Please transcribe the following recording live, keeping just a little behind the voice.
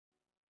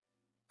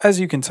As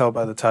you can tell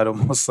by the title,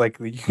 most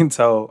likely you can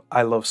tell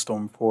I love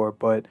Storm 4.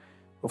 But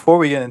before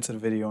we get into the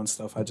video and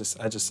stuff,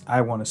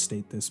 I want to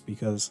state this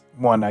because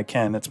one, I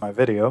can, it's my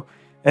video,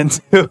 and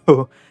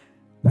two,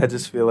 I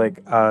just feel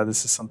like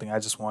this is something I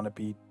just want to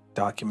be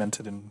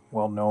documented and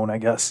well known, I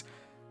guess.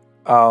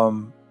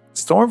 Storm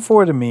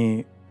 4 to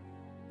me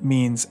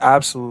means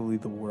absolutely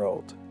the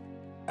world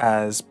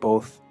as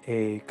both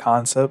a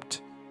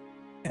concept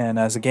and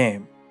as a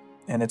game,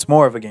 and it's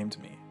more of a game to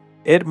me.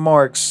 It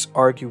marks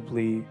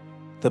arguably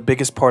the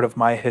biggest part of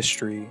my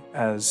history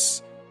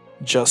as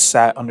just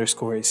sat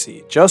underscore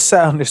AC. Just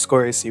sat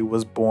underscore AC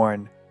was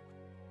born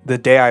the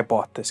day I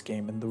bought this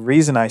game, and the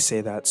reason I say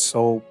that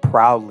so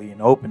proudly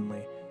and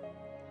openly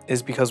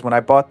is because when I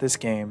bought this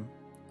game,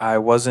 I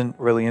wasn't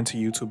really into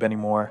YouTube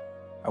anymore.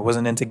 I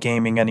wasn't into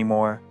gaming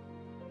anymore.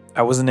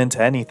 I wasn't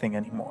into anything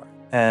anymore.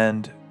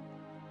 And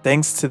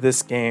thanks to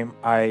this game,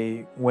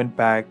 I went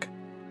back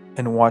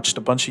and watched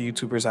a bunch of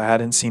YouTubers I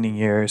hadn't seen in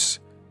years.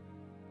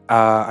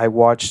 I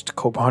watched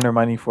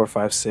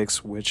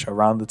Hunter9456, which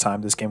around the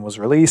time this game was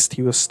released,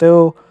 he was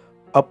still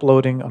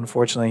uploading.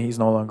 Unfortunately, he's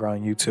no longer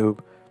on YouTube.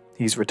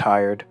 He's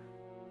retired.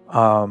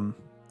 I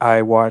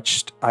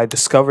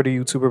discovered a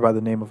YouTuber by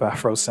the name of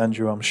Afro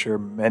Senju. I'm sure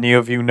many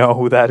of you know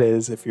who that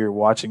is. If you're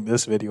watching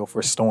this video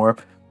for Storm,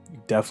 you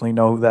definitely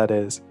know who that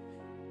is.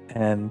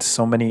 And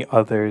so many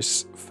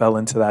others fell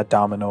into that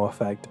domino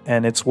effect.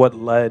 And it's what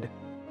led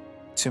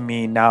to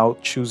me now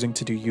choosing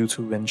to do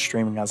YouTube and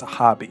streaming as a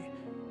hobby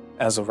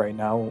as of right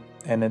now.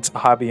 And it's a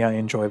hobby I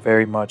enjoy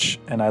very much.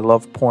 And I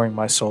love pouring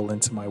my soul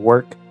into my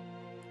work.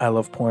 I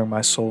love pouring my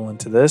soul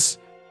into this.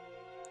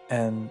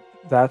 And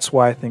that's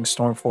why I think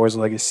Storm 4's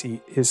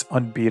legacy is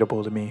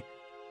unbeatable to me.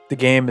 The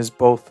game is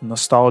both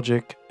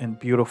nostalgic and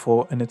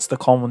beautiful, and it's the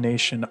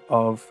culmination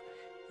of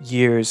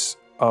years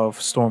of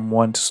Storm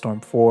 1 to Storm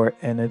 4.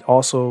 And it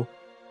also,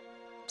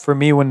 for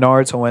me, when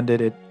Naruto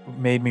ended, it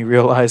made me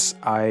realize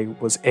I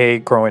was A,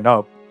 growing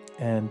up,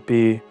 and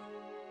B,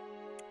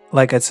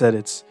 like I said,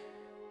 it's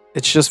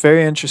just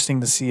very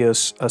interesting to see a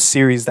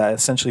series that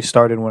essentially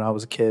started when I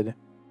was a kid,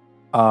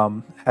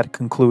 had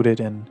concluded,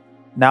 and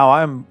now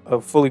I'm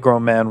a fully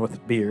grown man with a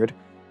beard,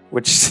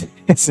 which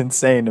is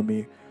insane to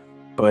me.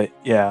 But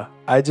yeah,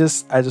 I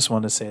just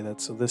want to say that.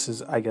 So this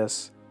is, I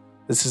guess,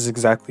 this is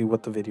exactly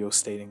what the video is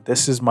stating.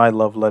 This is my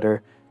love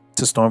letter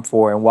to Storm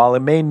 4. And while it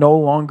may no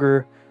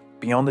longer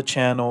be on the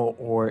channel,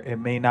 or it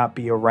may not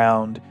be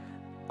around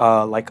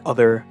like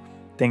other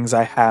things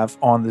I have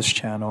on this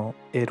channel,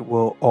 it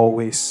will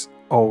always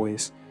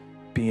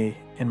be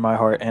in my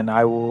heart. And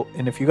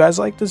and if you guys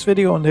like this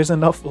video and there's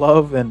enough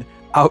love and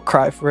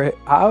outcry for it,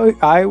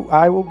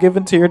 I will give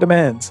in to your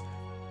demands.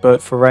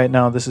 But for right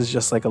now, this is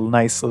just like a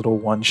nice little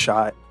one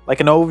shot, like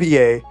an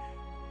OVA.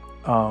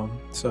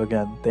 So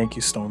again, thank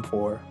you, Storm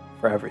 4,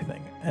 for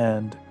everything.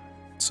 And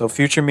so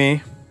future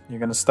me, you're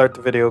gonna start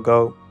the video,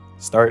 go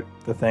start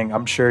the thing.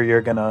 I'm sure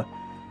you're gonna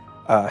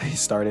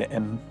start it,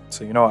 and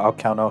so you know I'll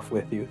count off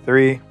with you.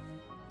 3,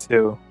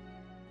 2,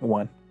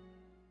 1.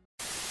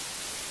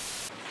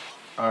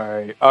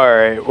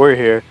 Alright, we're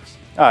here.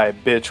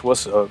 Alright, bitch,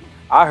 what's up?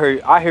 I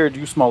heard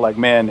you smell like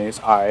mayonnaise.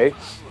 Alright,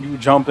 you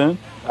jumping?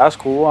 That's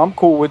cool. I'm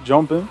cool with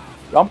jumping.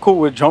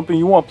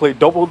 You want to play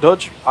double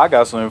dutch? I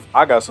got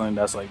something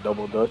that's like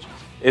double dutch.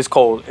 It's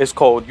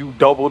called you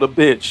double the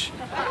bitch.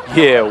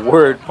 Yeah,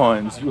 word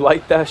puns. You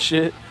like that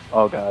shit?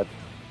 Oh god.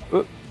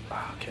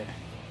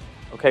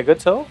 Okay, good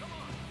toe.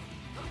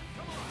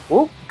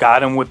 Whoop,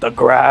 got him with the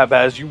grab,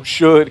 as you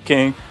should,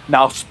 King.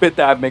 Now spit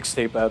that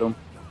mixtape at him.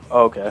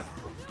 Okay,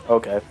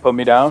 put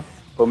me down.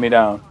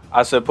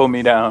 I said put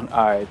me down.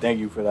 All right, thank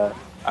you for that.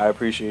 I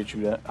appreciate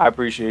you. I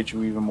appreciate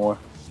you even more.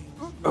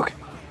 Okay.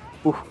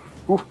 Ooh.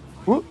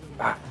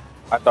 I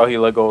thought he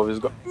let go of his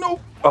go.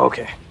 Nope.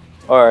 Okay.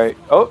 All right.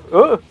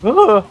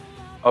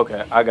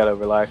 Okay. I gotta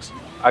relax.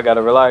 Okay.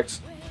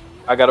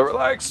 I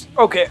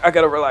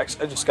gotta relax.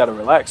 I just gotta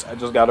relax. I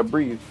just gotta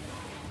breathe.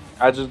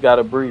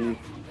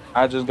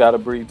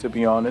 To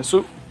be honest.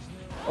 Ooh.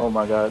 Oh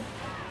my god.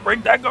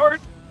 Break that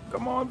guard.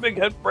 Come on, big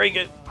head. Break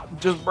it.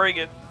 Just break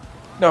it.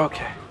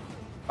 Okay.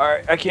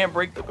 Alright, I can't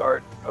break the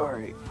guard.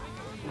 Alright.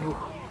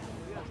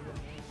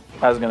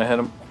 I was gonna hit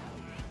him.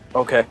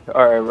 Okay,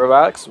 alright,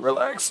 relax.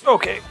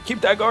 Okay, keep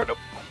that guard up.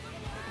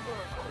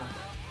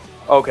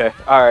 Okay,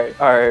 alright.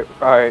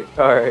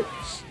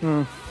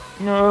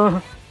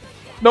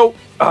 Nope.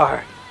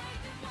 Alright.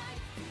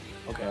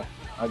 Okay,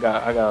 I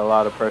got a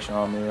lot of pressure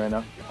on me right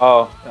now.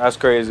 Oh, that's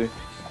crazy.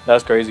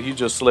 You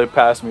just slid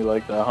past me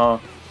like that, huh?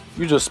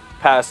 You just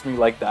passed me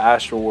like the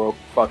Astroworld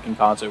fucking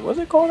concert. Was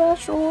it called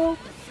Astroworld?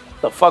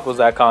 The fuck was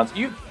that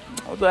concert?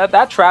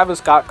 That Travis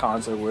Scott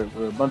concert where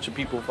a bunch of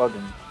people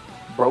fucking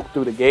broke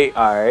through the gate.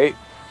 Alright.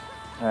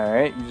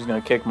 You just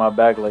gonna kick my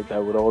back like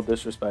that with all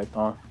disrespect,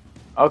 huh?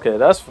 Okay,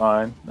 that's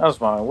fine.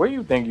 Where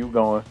you think you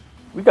going?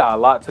 We got a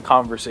lot to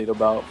conversate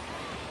about.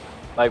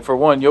 Like, for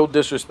one, your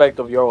disrespect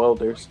of your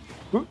elders.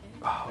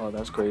 Oh,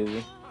 that's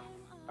crazy.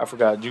 I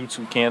forgot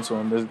Jutsu cancel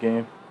in this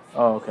game.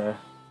 Oh, okay.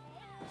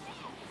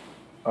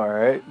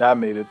 Alright, that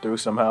made it through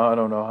somehow. I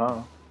don't know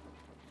how.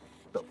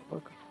 The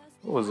fuck?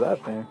 What was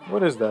that thing?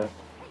 What is that?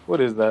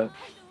 What is that?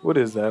 What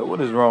is that? What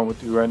is wrong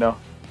with you right now?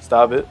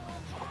 Stop it.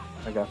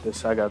 I got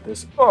this. I got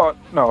this. Oh,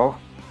 no.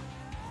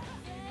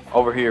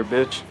 Over here,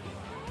 bitch.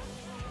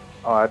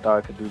 Oh, I thought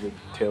I could do the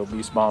tail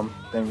beast bomb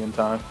thing in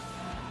time.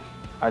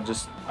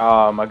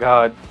 Oh my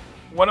god.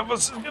 One of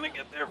us is gonna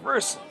get there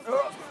first.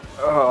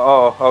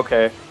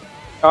 Okay.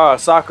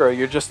 Sakura,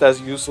 you're just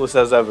as useless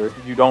as ever.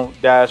 You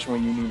don't dash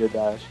when you need a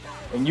dash.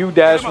 And you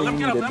dash when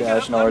you need a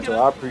dash, Naruto.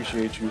 I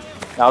appreciate you.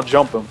 Now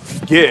jump him.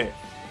 Yeah.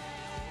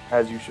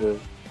 As you should.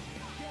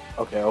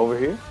 Okay, over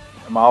here.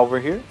 Am I over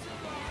here?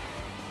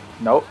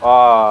 No.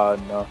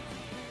 No.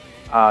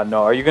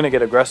 No. Are you gonna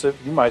get aggressive?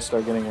 You might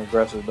start getting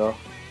aggressive though.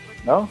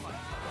 No?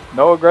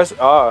 No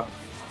aggressive. I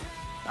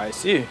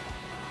see.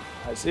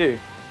 I see.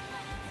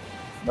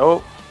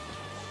 Nope.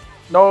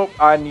 Nope.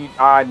 I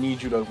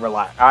need you to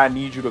relax. I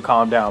need you to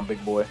calm down,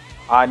 big boy.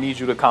 I need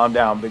you to calm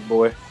down, big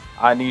boy.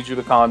 I need you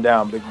to calm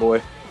down, big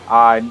boy.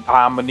 I'm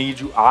gonna need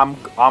you. I'm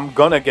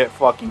gonna get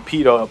fucking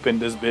PETA up in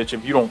this bitch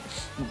if you don't.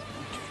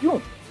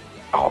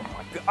 Oh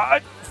my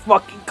god.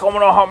 Fucking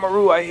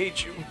Konohamaru, I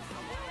hate you.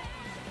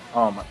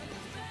 Oh my.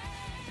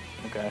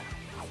 Okay.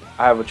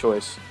 I have a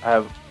choice.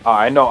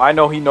 I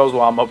know he knows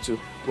what I'm up to.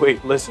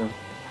 Wait, listen.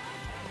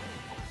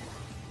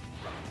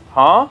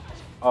 Huh?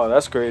 Oh,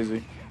 that's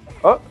crazy.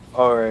 Oh,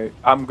 alright.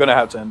 I'm gonna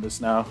have to end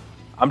this now.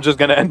 I'm just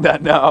gonna end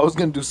that now. I was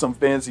gonna do some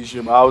fancy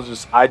shit, but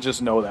I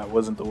just know that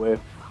wasn't the way.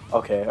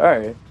 Okay,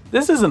 alright.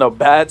 This isn't a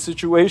bad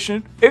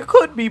situation. It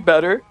could be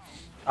better.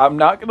 I'm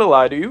not gonna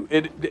lie to you.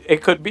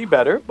 It could be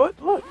better,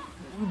 but look,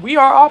 we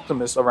are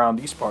optimists around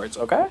these parts,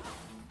 okay?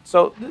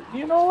 So,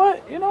 you know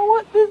what? You know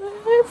what?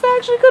 It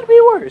actually could be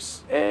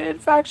worse.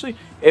 It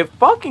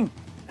fucking...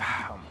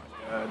 Oh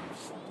my god.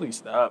 Please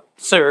stop.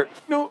 Sir.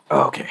 No.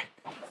 Okay.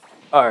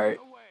 Alright.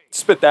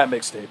 Spit that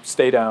mixtape.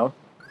 Stay down.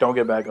 Don't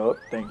get back up.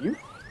 Thank you.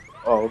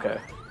 Oh, okay.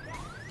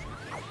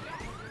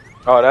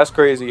 Oh, that's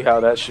crazy how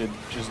that shit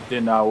just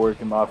did not work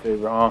in my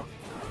favor, huh?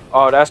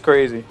 Oh, that's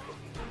crazy.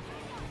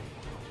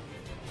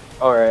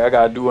 Alright, I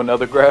gotta do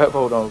another grab.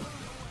 Hold on.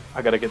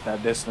 I gotta get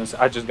that distance.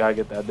 I just gotta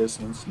get that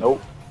distance.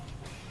 Nope.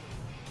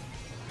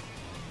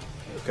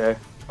 Okay.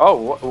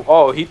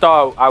 Oh, he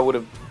thought I would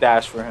have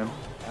dashed for him.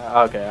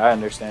 Okay, I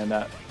understand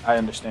that. I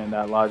understand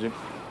that logic.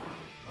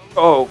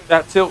 Oh,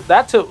 that tilt.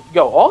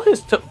 Yo,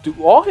 do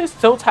all his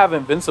tilts have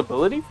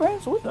invincibility,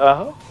 friends? What the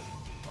hell?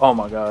 Oh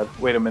my god.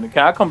 Wait a minute.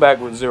 Can I come back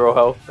with 0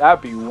 health?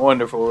 That'd be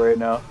wonderful right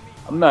now.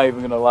 I'm not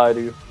even gonna lie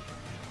to you.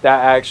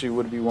 That actually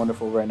would be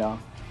wonderful right now.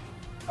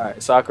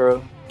 Alright,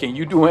 Sakura. Can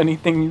you do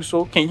anything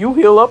useful? Can you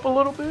heal up a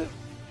little bit?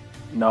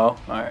 No?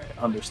 Alright,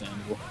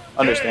 understandable.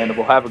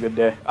 Understandable. Have a good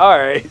day.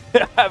 Alright.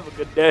 Have a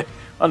good day.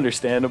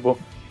 Understandable.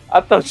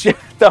 I thought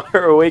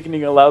her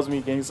awakening allows me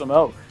to gain some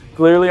health.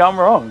 Clearly I'm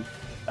wrong.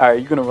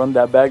 Alright, you gonna run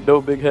that back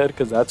though, big head?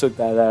 Because I took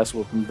that ass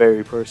whooping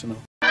very personal.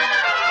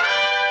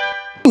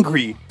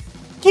 Angry.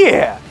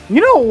 Yeah.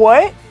 You know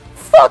what?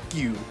 Fuck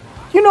you.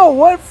 You know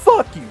what?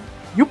 Fuck you.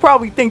 You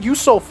probably think you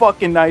so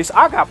fucking nice.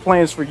 I got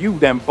plans for you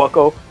then,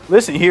 bucko.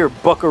 Listen here,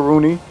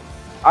 buckaroony.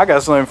 I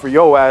got something for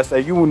your ass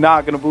that you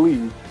not gonna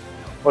believe.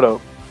 What up?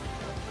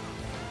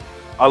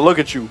 Look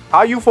at you.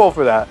 How you fall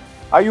for that?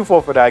 How you fall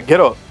for that? Get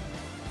up.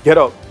 Get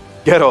up.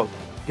 Get up.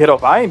 Get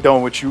up. I ain't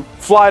done with you.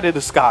 Fly to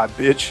the sky,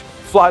 bitch.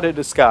 Fly to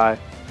the sky.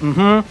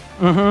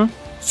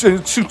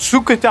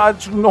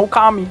 Tsukata no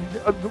Kami.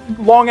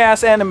 Long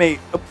ass anime.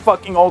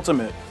 Fucking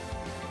ultimate.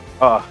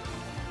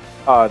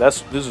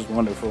 This is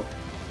wonderful.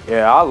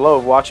 Yeah, I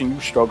love watching you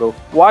struggle.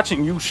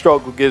 Watching you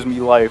struggle gives me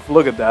life.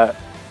 Look at that.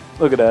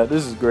 Look at that.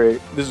 This is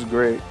great. This is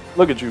great.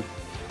 Look at you.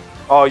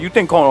 Oh, you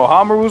think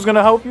Konohamaru's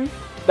gonna help you?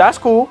 That's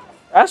cool.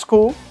 That's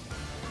cool.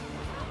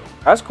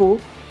 That's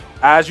cool.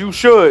 As you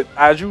should.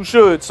 As you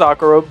should,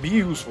 Sakura. Be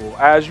useful.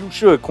 As you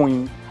should,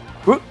 queen.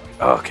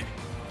 Okay.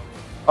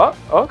 Oh,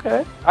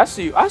 okay. I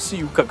see you. I see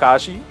you,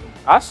 Kakashi.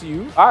 I see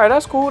you. Alright,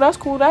 that's cool. That's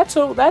cool. That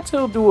tilt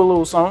do a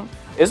little something.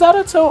 Is that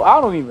a tilt? I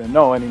don't even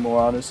know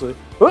anymore, honestly.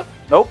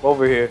 Nope,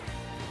 over here.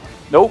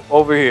 Nope,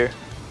 over here.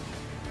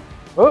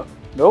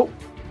 Nope.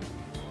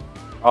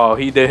 Oh,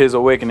 he did his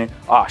awakening.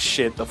 Ah,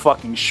 shit, the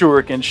fucking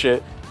shuriken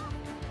shit.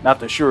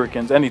 Not the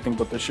shurikens, anything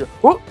but the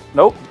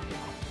Nope.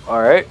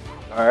 Alright.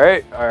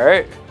 Alright.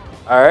 Alright.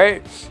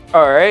 Alright.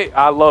 Alright.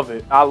 I love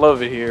it. I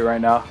love it here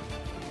right now.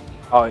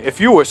 If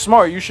you were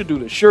smart, you should do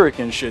the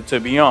shuriken shit, to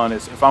be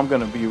honest. If I'm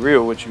gonna be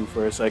real with you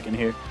for a second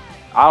here.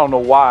 I don't know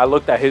why. I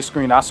looked at his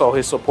screen. I saw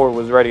his support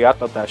was ready. I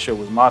thought that shit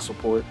was my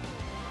support.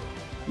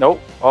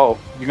 Nope. Oh,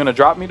 you gonna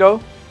drop me though?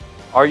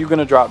 Are you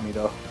gonna drop me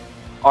though?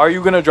 Are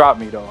you gonna drop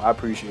me though? I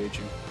appreciate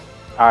you.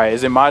 Alright,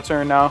 is it my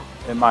turn now?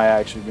 It might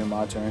actually be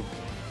my turn.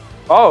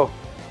 Oh.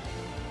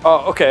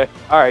 Oh, okay.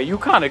 Alright, you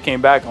kind of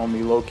came back on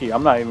me low-key.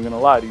 I'm not even gonna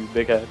lie to you,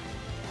 big head.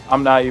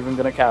 I'm not even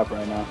gonna cap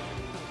right now.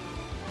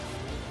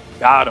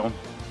 Got him.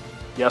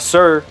 Yes,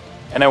 sir.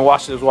 And then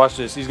watch this, watch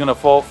this. He's gonna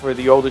fall for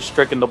the oldest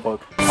trick in the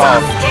book.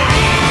 Oh.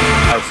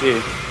 I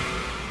see.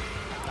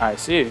 I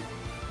see.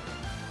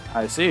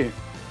 I see.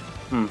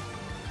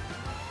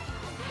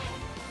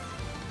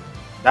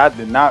 That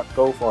did not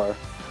go far.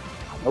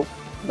 Nope.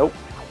 Nope.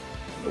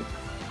 Nope.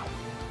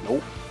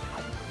 Nope.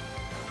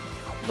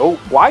 Nope.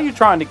 Why are you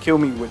trying to kill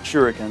me with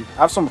shuriken?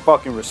 Have some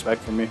fucking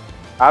respect for me.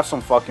 Have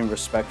some fucking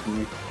respect for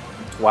me, you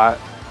twat.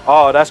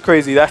 Oh, that's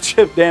crazy. That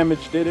chip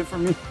damage did it for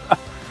me.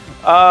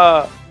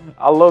 I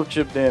love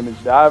chip damage.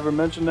 Did I ever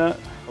mention that?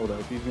 Hold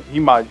up. He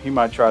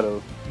might try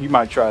to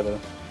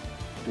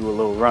do a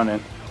little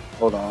running.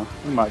 Hold on.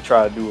 He might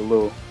try to do a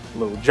little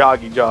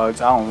joggy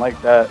jogs. I don't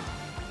like that.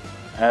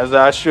 As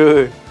I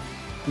should.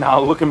 Now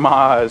look in my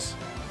eyes.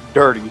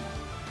 Dirty.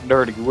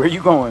 Dirty. Where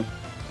you going?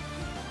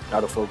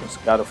 Gotta focus.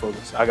 Gotta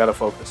focus. I gotta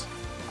focus.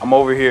 I'm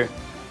over here.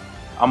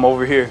 I'm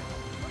over here.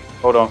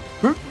 Hold on.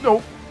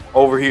 Nope.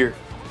 Over here.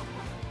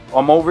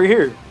 I'm over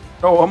here.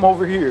 No, I'm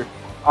over here.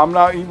 I'm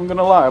not even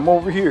gonna lie. I'm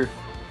over here.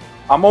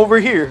 I'm over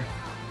here.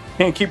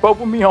 Can't keep up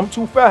with me. I'm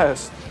too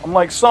fast. I'm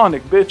like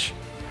Sonic, bitch.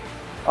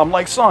 I'm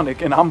like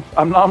Sonic, and I'm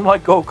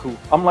like Goku.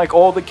 I'm like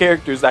all the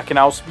characters that can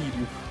outspeed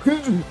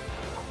you.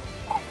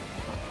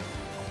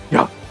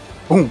 Yeah.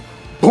 Boom.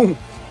 Boom.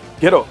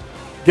 Get up.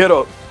 Get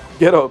up.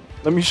 Get up.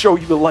 Let me show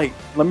you the light.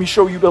 Let me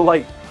show you the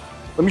light.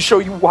 Let me show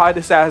you why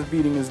this ass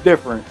beating is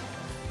different.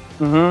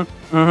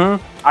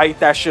 I eat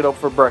that shit up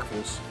for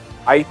breakfast.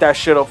 I eat that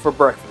shit up for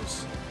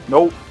breakfast.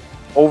 Nope.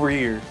 Over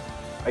here.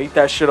 I eat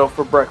that shit up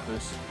for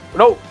breakfast.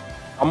 Nope.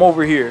 I'm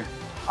over here.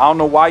 I don't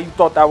know why you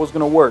thought that was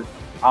gonna work.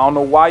 I don't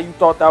know why you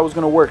thought that was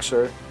gonna work,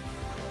 sir.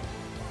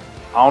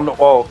 I don't know.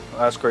 Oh,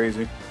 that's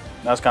crazy.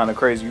 That's kind of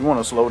crazy. You want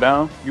to slow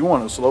down? You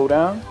want to slow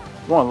down?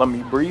 You want to let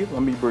me breathe?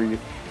 Let me breathe.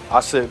 I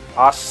said,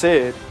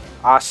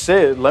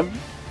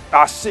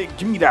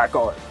 give me that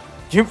guard.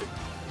 Give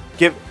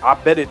it. I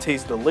bet it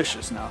tastes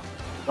delicious now,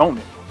 don't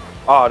it?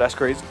 Oh, that's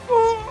crazy.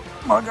 Oh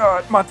my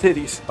God, my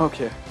titties.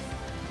 Okay.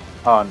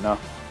 Oh no.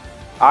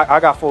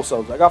 I got full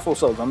subs. I got full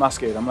subs. I'm not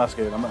scared. I'm not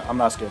scared. I'm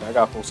not scared. I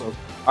got full subs.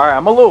 All right,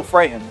 I'm a little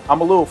frightened. I'm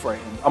a little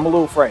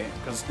frightened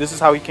because this is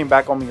how he came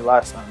back on me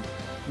last time.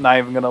 I'm not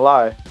even gonna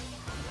lie.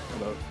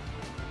 Hold up.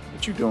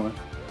 What you doing?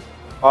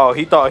 Oh,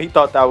 he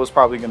thought that was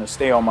probably gonna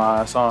stay on my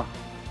ass, huh?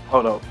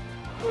 Hold up.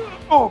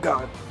 Oh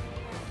God.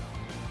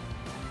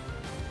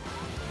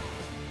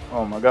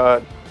 Oh my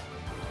God.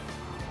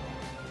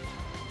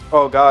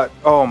 Oh God.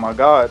 Oh my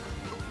God.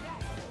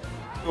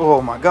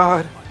 Oh my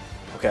God.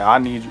 Okay, I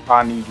need you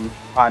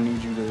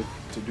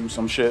to do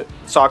some shit.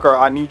 Sakura,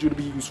 I need you to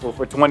be useful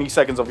for 20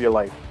 seconds of your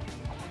life.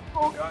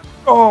 Oh God.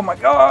 Oh my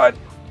God.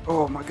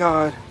 Oh my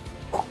God.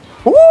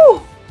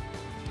 Woo!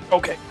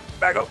 Okay,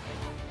 back up.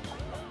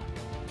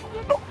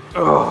 No.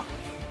 Ugh.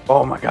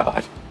 Oh my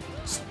God.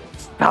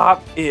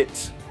 Stop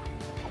it.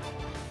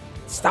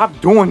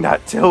 Stop doing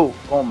that tilt.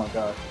 Oh my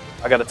God.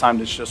 I gotta time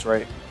this just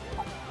right.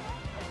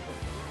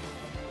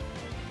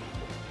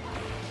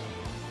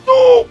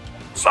 No!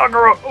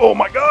 Sakura! Oh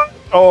my God!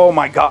 Oh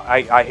my God.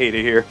 I hate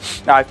it here.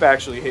 I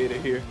actually hate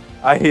it here.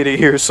 I hate it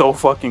here so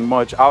fucking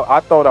much. I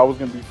thought I was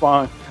gonna be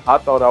fine. I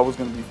thought I was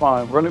gonna be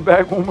fine. Run it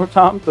back one more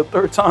time. The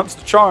third time's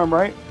the charm,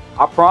 right?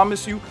 I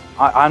promise you.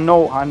 I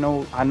know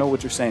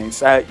what you're saying.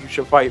 Sad, you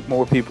should fight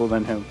more people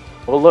than him.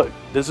 Well, look,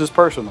 this is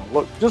personal.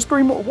 Look, just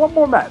one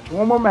more match.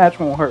 One more match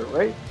won't hurt,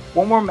 right?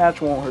 One more match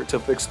won't hurt to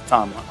fix the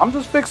timeline. I'm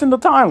just fixing the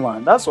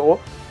timeline. That's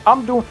all.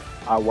 I'm doing.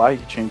 Why are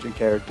you changing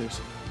characters?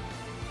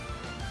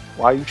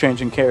 Why are you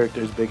changing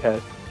characters, big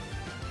head?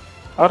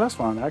 Oh, that's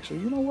fine. Actually,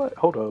 you know what?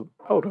 Hold up.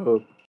 Hold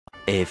up.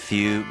 A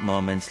few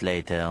moments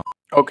later.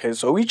 Okay,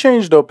 so we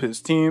changed up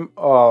his team.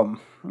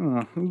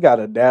 He got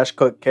a dash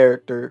cut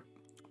character.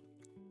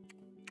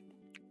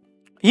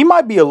 He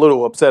might be a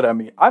little upset at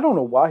me. I don't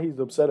know why he's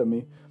upset at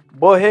me.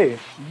 But hey,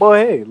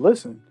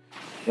 listen.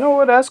 You know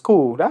what? That's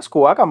cool. That's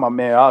cool. I got my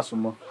man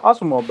Asuma.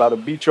 Asuma about to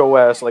beat your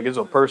ass like it's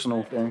a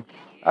personal thing.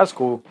 That's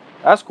cool.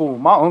 That's cool.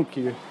 My Unk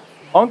here.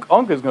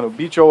 Unk is gonna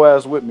beat your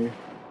ass with me.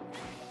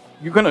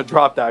 You're gonna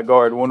drop that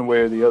guard one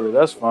way or the other.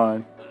 That's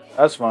fine.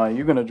 That's fine.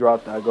 You're gonna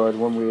drop that guard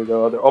one way or the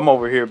other. I'm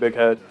over here, big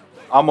head.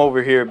 I'm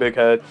over here, big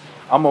head.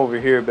 I'm over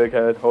here, big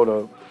head. Hold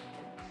up.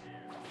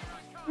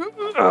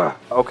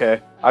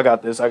 Okay. I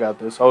got this. I got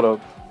this. Hold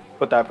up.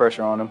 Put that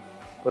pressure on him.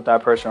 Put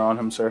that pressure on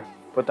him, sir.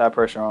 Put that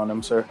pressure on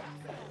him, sir.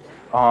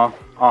 I'm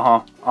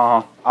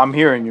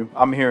hearing you.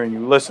 I'm hearing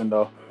you. Listen,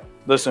 though.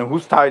 Listen,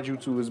 whose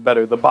taijutsu is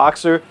better? The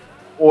boxer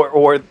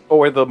or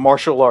the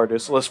martial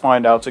artist? Let's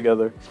find out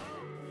together.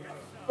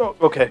 Oh,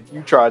 okay,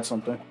 you tried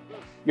something.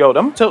 Yo,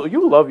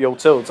 you love your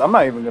tilts. I'm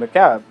not even gonna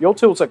cap. Your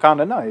tilts are kind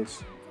of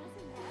nice.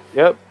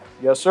 Yep.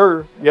 Yes,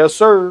 sir. Yes,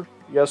 sir.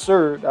 Yes,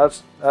 sir.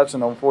 That's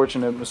an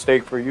unfortunate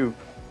mistake for you.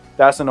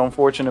 That's an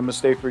unfortunate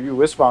mistake for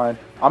you. It's fine.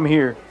 I'm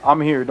here.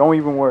 I'm here. Don't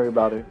even worry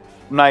about it.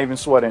 I'm not even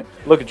sweating.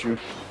 Look at you.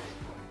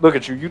 Look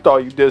at you. You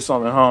thought you did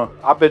something, huh?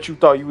 I bet you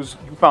thought you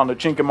found a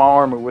chink in my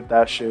armor with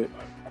that shit.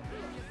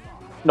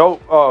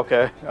 Nope. Oh,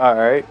 okay. All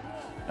right.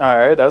 All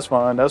right. That's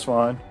fine. That's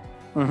fine.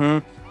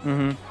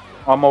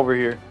 I'm over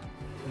here.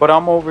 But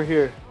I'm over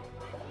here.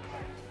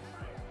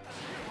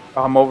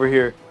 I'm over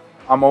here.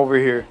 I'm over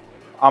here.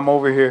 I'm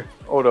over here.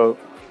 Hold up.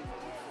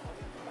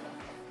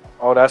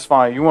 Oh, that's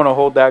fine. You want to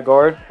hold that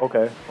guard?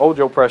 Okay. Hold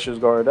your precious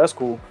guard. That's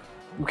cool.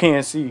 You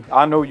can't see.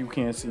 I know you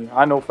can't see.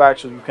 I know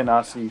factually you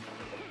cannot see.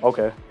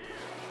 Okay.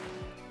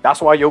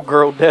 That's why your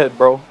girl dead,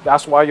 bro.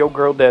 That's why your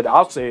girl dead.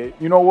 I'll say it.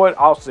 You know what?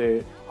 I'll say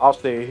it. I'll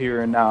say it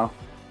here and now.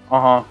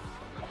 Uh-huh.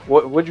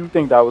 What you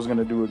think that was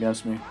gonna do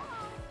against me?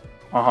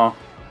 Uh-huh.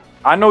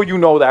 I know you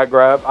know that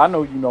grab. I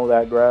know you know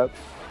that grab.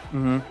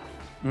 Mm-hmm.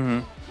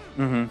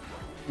 Mm-hmm.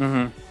 Mm-hmm.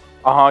 Mm-hmm.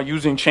 Uh-huh.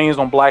 Using chains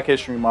on Black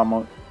History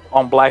Month.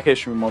 On Black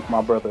History Month,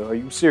 my brother. Are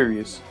you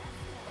serious?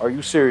 Are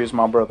you serious,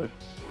 my brother?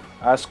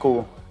 That's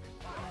cool.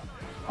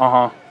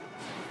 Uh-huh.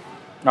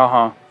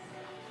 Uh-huh.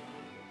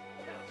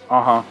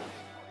 Uh-huh.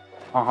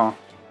 Uh-huh.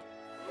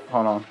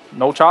 Hold on.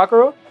 No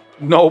chakra?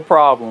 No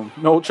problem.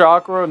 No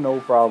chakra? No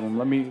problem.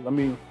 Let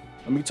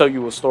me tell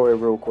you a story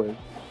real quick.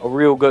 A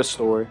real good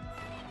story.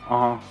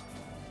 Uh-huh.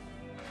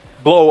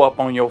 Blow up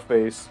on your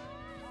face.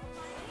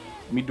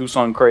 Let me do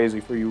something crazy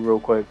for you real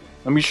quick.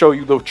 Let me show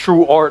you the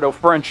true art of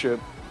friendship.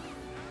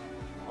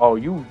 Oh,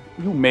 you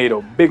made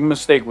a big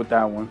mistake with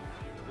that one.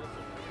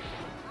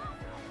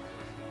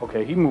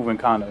 Okay, he moving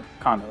kind of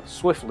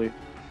swiftly.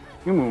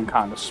 He moving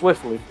kind of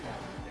swiftly.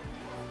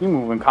 He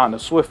moving kind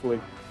of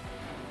swiftly.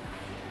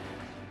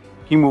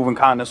 He moving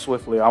kind of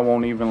swiftly. I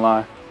won't even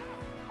lie.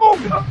 Oh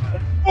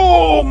God!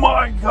 Oh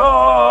my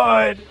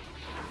God!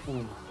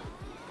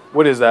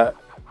 What is that?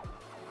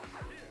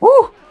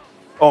 Woo!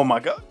 Oh my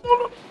God! No,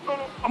 no, no,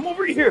 no. I'm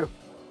over here.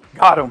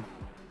 Got him.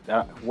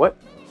 What?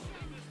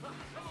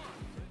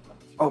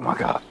 Oh my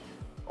God!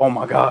 Oh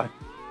my God!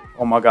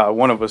 Oh my God!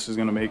 One of us is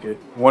gonna make it.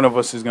 One of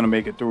us is gonna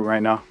make it through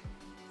right now.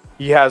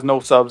 He has no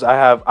subs. I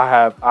have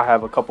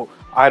a couple.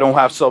 I don't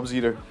have subs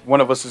either.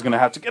 One of us is gonna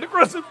have to get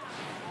aggressive.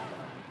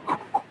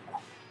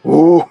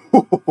 Ooh.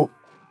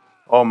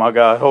 Oh my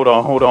God. Hold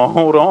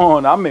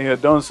on. I may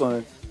have done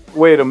something.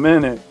 Wait a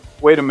minute.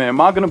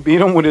 Am I gonna beat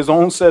him with his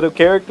own set of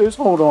characters?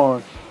 Hold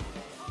on.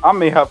 I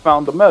may have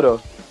found the meta.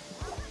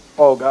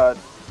 Oh God.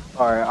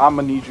 Alright, I'm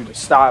gonna need you to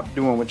stop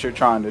doing what you're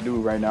trying to do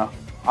right now.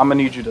 I'm gonna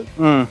need you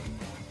to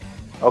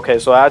Okay,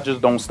 so I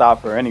just don't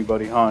stop for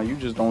anybody, huh? You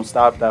just don't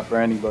stop that for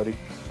anybody.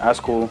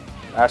 That's cool.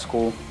 That's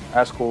cool.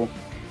 That's cool.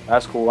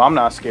 That's cool. I'm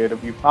not scared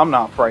of you. I'm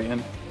not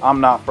frightened. I'm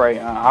not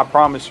frightened. I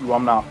promise you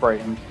I'm not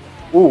frightened.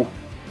 Ooh.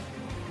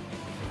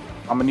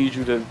 I'm gonna need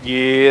you to...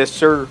 Yes,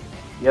 sir.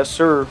 Yes,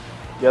 sir.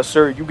 Yes,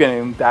 sir. You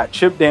getting that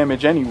chip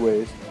damage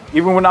anyways.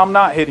 Even when I'm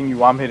not hitting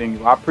you, I'm hitting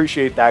you. I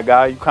appreciate that,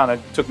 guy. You kind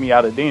of took me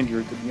out of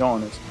danger, to be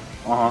honest.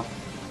 Uh-huh.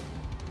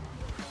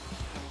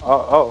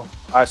 Oh.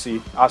 I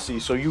see.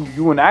 So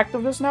you an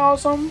activist now or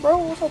something, bro?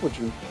 What's up with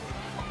you?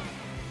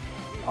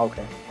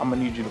 Okay. I'm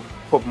gonna need you to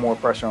put more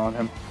pressure on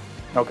him.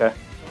 Okay.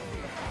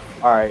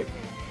 Alright.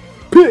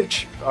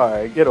 Bitch!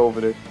 Alright, get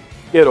over there.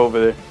 Get over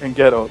there and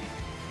get up.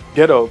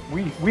 Get up.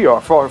 We are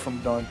far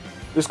from done.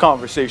 This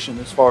conversation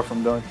is far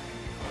from done.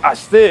 I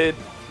said,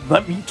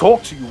 let me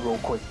talk to you real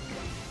quick.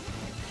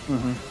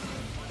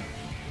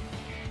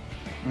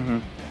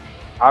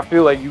 I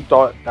feel like you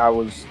thought I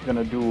was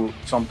gonna do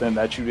something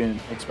that you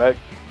didn't expect.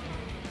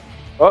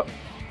 Oh,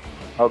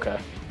 okay.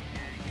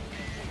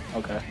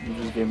 Okay, you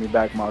just gave me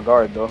back my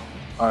guard though.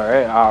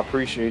 Alright, I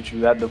appreciate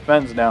you. That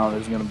defense down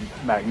is gonna be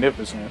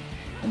magnificent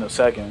in a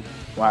second.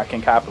 Well, I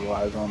can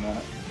capitalize on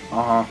that.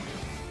 Uh-huh.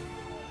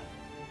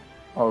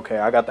 Okay,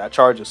 I got that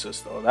charge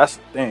assist though. That's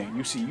the thing.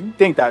 You see, you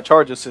think that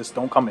charge assist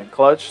don't come in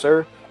clutch,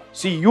 sir?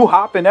 See, you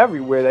hopping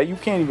everywhere that you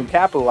can't even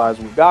capitalize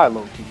with guy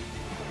low key.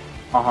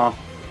 Uh-huh.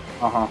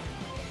 Uh-huh.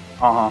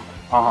 Uh-huh.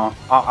 Uh-huh.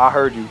 I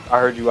heard you. I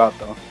heard you out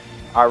though.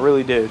 I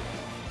really did.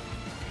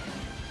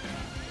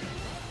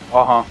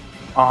 Uh-huh.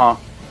 Uh-huh.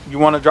 You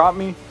wanna drop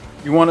me?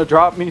 You wanna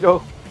drop me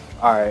though?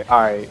 Alright,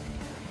 alright.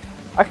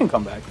 I can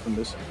come back from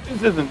this.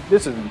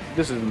 This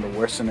isn't the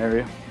worst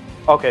scenario.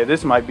 Okay,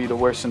 this might be the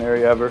worst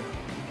scenario ever.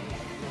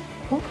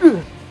 Oh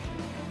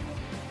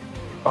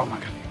my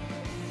God.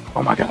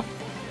 Oh my God.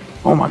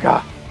 Oh my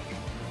God.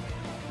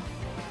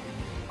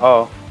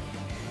 Oh.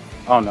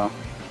 Oh no.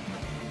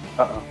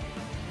 Uh-oh.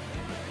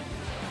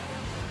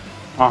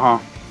 Uh-huh.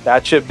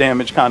 That chip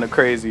damage kind of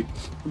crazy.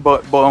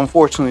 But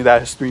unfortunately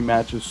that is 3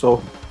 matches,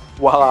 so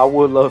while I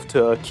would love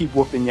to keep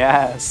whooping your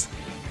ass,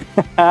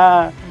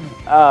 I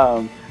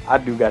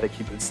do gotta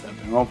keep it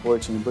stepping,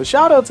 unfortunately. But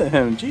shout out to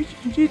him. GG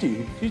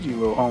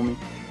little homie.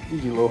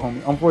 GG little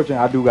homie. Unfortunately,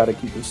 I do gotta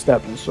keep it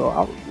stepping, so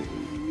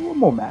one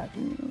more match.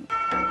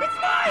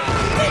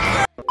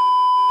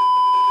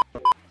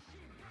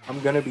 I'm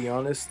gonna be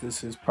honest,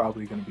 this is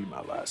probably gonna be my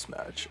last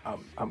match.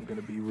 I'm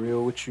gonna be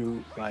real with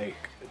you. Like,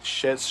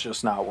 shit's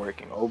just not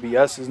working.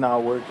 OBS is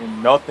not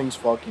working. Nothing's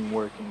fucking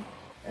working.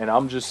 And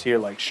I'm just here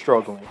like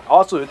struggling.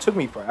 Also, it took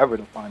me forever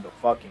to find a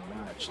fucking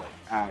match, like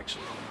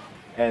actually.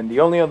 And the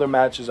only other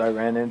matches I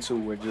ran into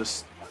were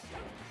just,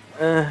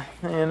 you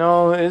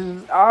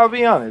know, I'll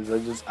be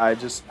honest. I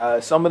just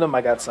some of them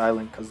I got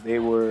silent because they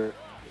were,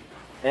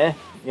 you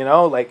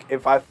know, like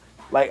if I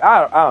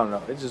don't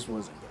know, it just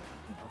wasn't good,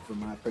 you know, from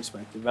my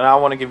perspective. And I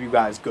want to give you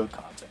guys good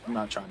content. I'm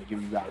not trying to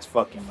give you guys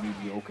fucking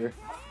mediocre,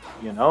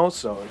 you know.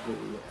 So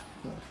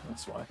yeah,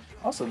 that's why.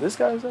 Also, this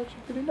guy is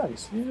actually pretty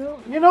nice. You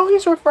know,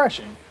 he's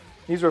refreshing.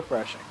 He's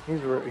refreshing.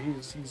 He's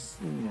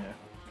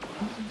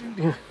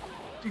yeah.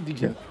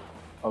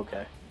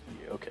 Okay.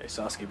 Yeah, Okay.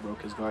 Sasuke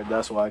broke his guard.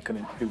 That's why I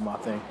couldn't do my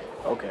thing.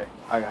 Okay.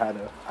 I had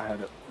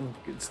to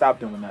stop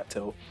doing that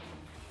tilt.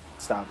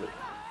 Stop it.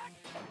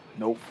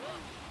 Nope.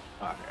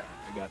 Alright,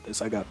 I got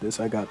this. I got this.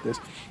 I got this.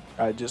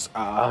 I just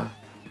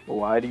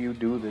why do you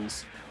do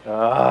this?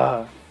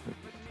 I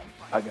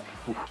got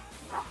oof.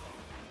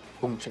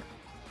 Boom check.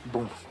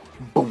 Boom.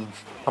 Boom.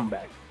 Come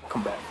back.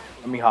 Come back.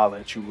 Let me holler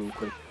at you real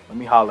quick. Let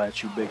me holler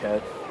at you, big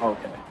head.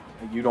 Okay.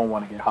 You don't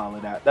want to get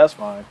hollered at. That's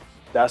fine.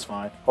 That's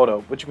fine. Hold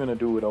up. What you gonna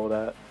do with all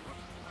that?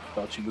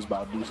 Thought you was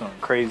about to do something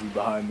crazy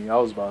behind me. I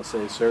was about to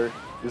say, sir,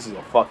 this is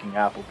a fucking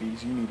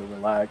Applebee's. You need to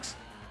relax.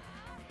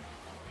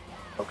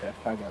 Okay,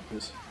 I got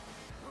this.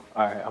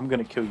 Alright, I'm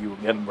gonna kill you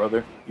again,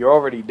 brother. You're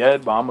already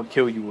dead, but I'm gonna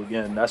kill you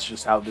again. That's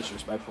just how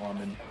disrespectful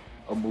I'm in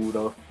a mood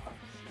of.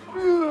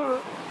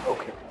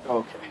 Okay,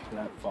 okay.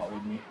 That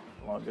followed me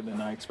longer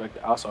than I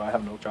expected. Also, I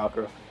have no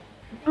chakra.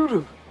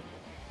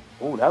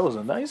 Oh, that was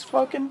a nice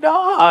fucking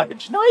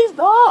dodge. Nice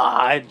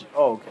dodge.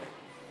 Oh, okay.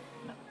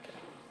 Okay.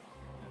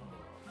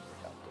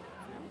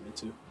 Me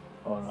too.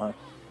 Hold on.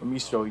 Let me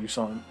show you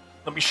something.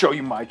 Let me show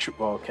you my true.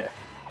 Oh, okay.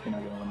 You're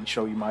not gonna let me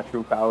show you my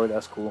true power.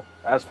 That's cool.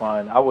 That's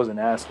fine. I wasn't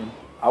asking.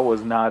 I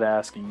was not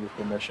asking your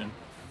permission.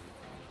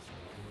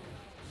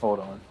 Hold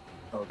on.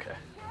 Okay.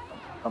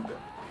 I'm good.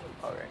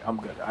 Alright, I'm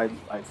good.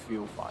 I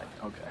feel fine.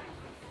 Okay.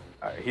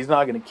 Alright, he's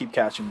not gonna keep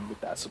catching me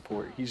with that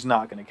support. He's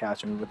not gonna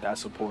catch me with that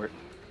support.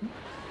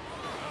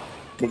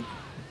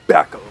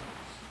 Back up.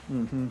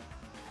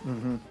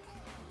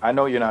 I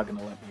know you're not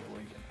gonna let me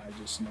awaken. I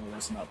just know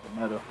that's not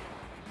the meta.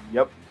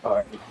 Yep.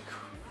 Alright.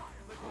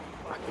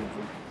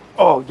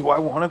 Oh, do I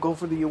want to go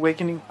for the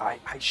awakening? I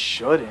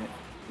shouldn't.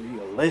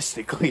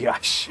 Realistically, I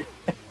should.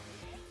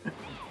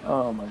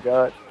 Oh my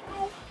god.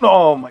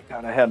 Oh my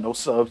god, I had no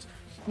subs.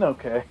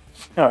 Okay.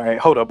 Alright,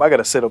 hold up. I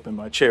gotta sit up in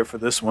my chair for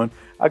this one.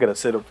 I gotta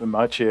sit up in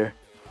my chair.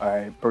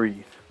 Alright,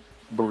 breathe.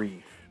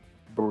 Breathe.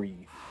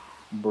 Breathe.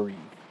 Breathe.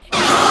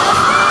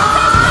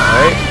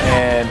 Alright,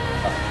 and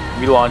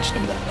we launched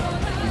him back up.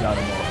 We got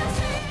him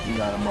off. We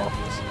got him off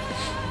this.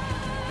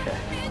 Okay.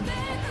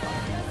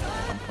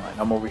 I'm fine.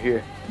 I'm over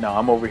here. No,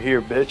 I'm over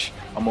here, bitch.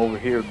 I'm over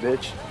here,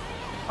 bitch.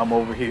 I'm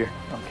over here.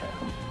 Okay,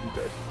 I'm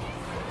good.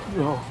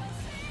 No.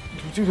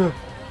 Don't do that.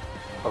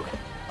 Okay.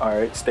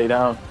 Alright, stay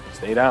down.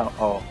 Stay down.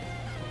 Oh.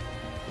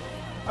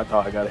 I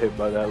thought I got hit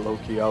by that low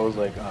key. I was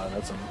like,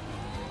 that's an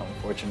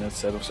unfortunate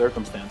set of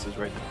circumstances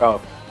right there.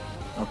 Oh.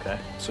 Okay.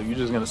 So you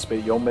just gonna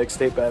spit your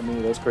mixtape at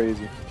me? That's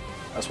crazy.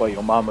 That's why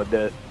your mama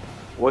dead.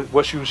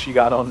 What shoes she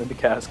got on in the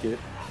casket?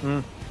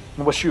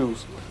 What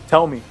shoes?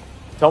 Tell me.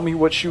 Tell me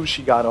what shoes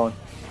she got on.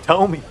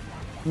 Tell me.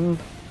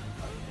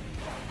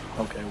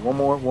 Okay, one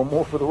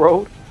more for the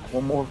road.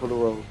 One more for the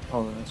road.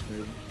 Oh, that's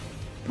crazy.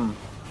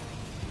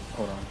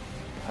 Hold on.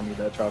 I need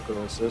that chocolate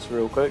assist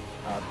real quick.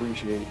 I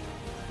appreciate it.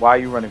 Why are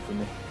you running from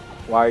me?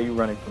 Why are you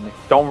running from me?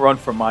 Don't run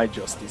from my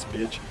justice,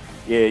 bitch.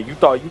 Yeah, you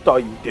thought you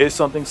did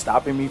something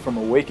stopping me from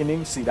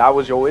awakening? See, that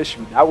was your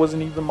issue. That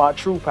wasn't even my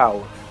true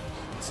power.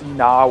 See,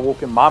 now I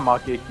woke in my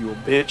Makekyo,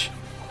 bitch.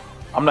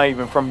 I'm not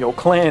even from your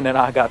clan and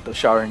I got the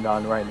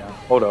Sharingan right now.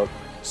 Hold up.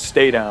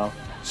 Stay down.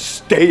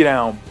 Stay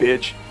down,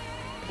 bitch.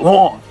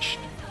 Launched.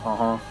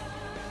 Now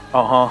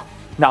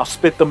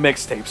spit the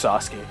mixtape,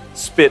 Sasuke.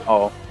 Spit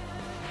all.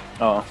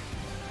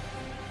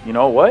 You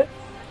know what?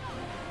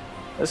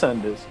 Let's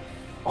end this.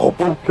 Oh,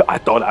 I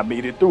thought I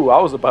made it through.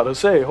 I was about to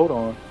say, hold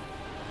on.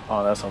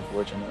 Oh, that's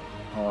unfortunate.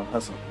 Oh,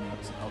 that's okay.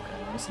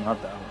 That's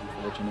not that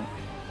unfortunate.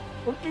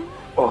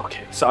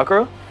 Okay,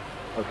 Sakura.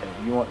 Okay,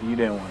 you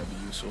didn't want to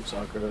be useful,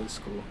 Sakura. It's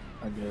cool.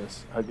 I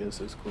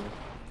guess it's cool.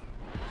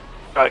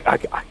 I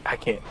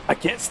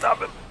can't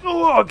stop it.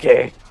 Oh,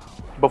 okay.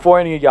 Before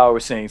any of y'all were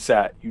saying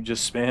Sat, you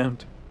just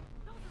spammed.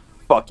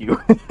 Fuck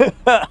you.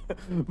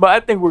 But I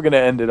think we're gonna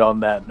end it on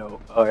that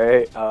note. All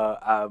right.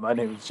 My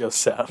name is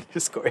Just Sound.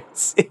 It's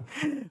crazy,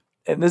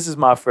 and this is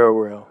my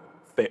farewell.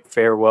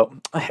 Farewell.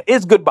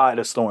 It's goodbye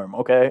to Storm.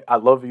 Okay. I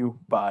love you.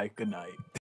 Bye. Good night.